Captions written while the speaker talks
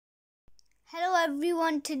Hello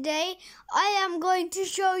everyone, today I am going to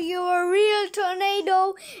show you a real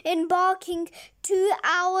tornado embarking 2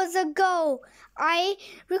 hours ago. I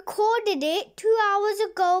recorded it 2 hours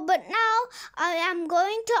ago, but now I am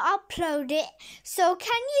going to upload it. So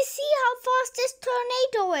can you see how fast this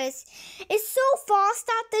tornado is? It's so fast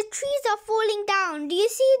that the trees are falling down. Do you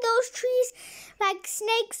see those trees like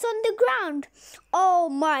snakes on the ground? Oh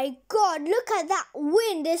my God, look at that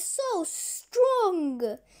wind, it's so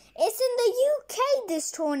strong. It's in the UK,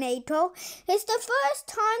 this tornado. It's the first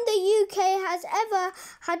time the UK has ever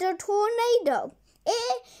had a tornado.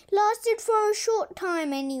 It lasted for a short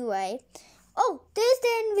time anyway. Oh, there's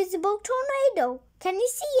the invisible tornado. Can you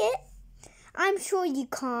see it? I'm sure you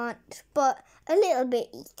can't, but a little bit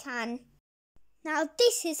you can. Now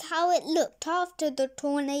this is how it looked after the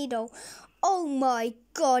tornado. Oh my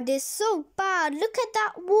God, it's so bad. Look at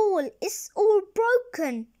that wall. It's all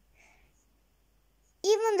broken.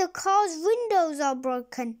 Even the car's windows are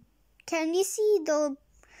broken. Can you see the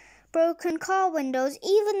broken car windows?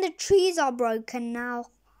 Even the trees are broken now.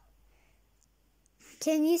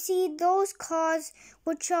 Can you see those cars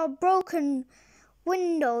which are broken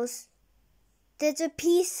windows? There's a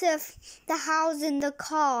piece of the house in the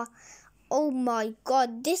car. Oh my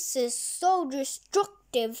God, this is so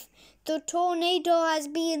destructive. The tornado has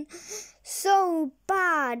been so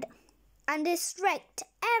bad and it's wrecked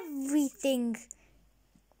everything.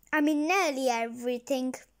 Nearly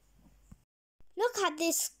everything. Look at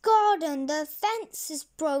this garden. The fence is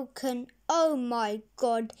broken. Oh my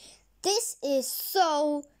God. This is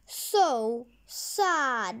so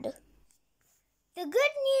sad. The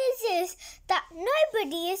good news is that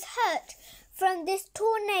nobody is hurt from this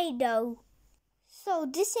tornado. So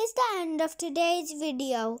this is the end of today's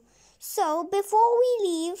video. So before we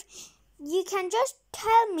leave, you can just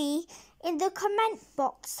tell me in the comment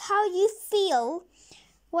box how you feel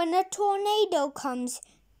when a tornado comes.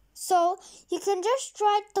 So you can just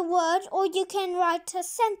write the word or you can write a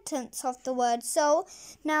sentence of the word. So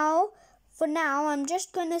for now, I'm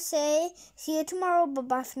just going to say see you tomorrow.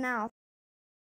 Bye-bye for now.